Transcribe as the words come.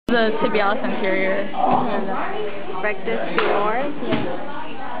The tibialis anterior. Rectus femoris.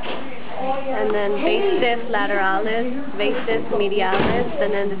 And then Vastus lateralis, Vastus medialis,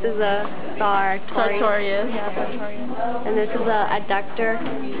 and then this is a Sartorius. Yeah, Sartorius. And this is a Adductor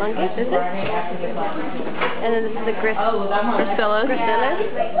longus, is it? And then this is a Gracilis.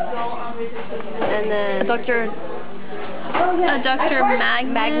 And then Adductor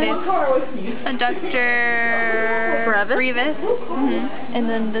magnus. Adductor brevis. And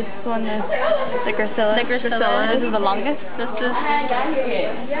then this one is the Gracilis. This is the longest. This is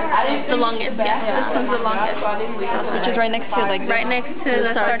The longest, yeah. This one's the longest. which is right next to like Right next to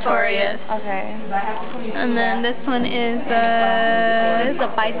the Sartorius. Okay. And then this one is this is a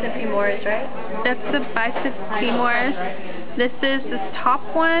biceps femoris, right? that's the biceps femoris. This top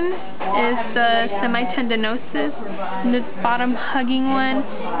one is the Semitendinosus, and this bottom hugging one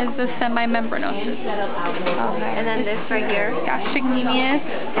is the Semimembranosus. Okay. And then this right here, Gastrocnemius,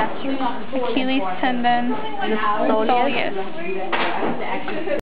 Achilles Tendon, Soleus.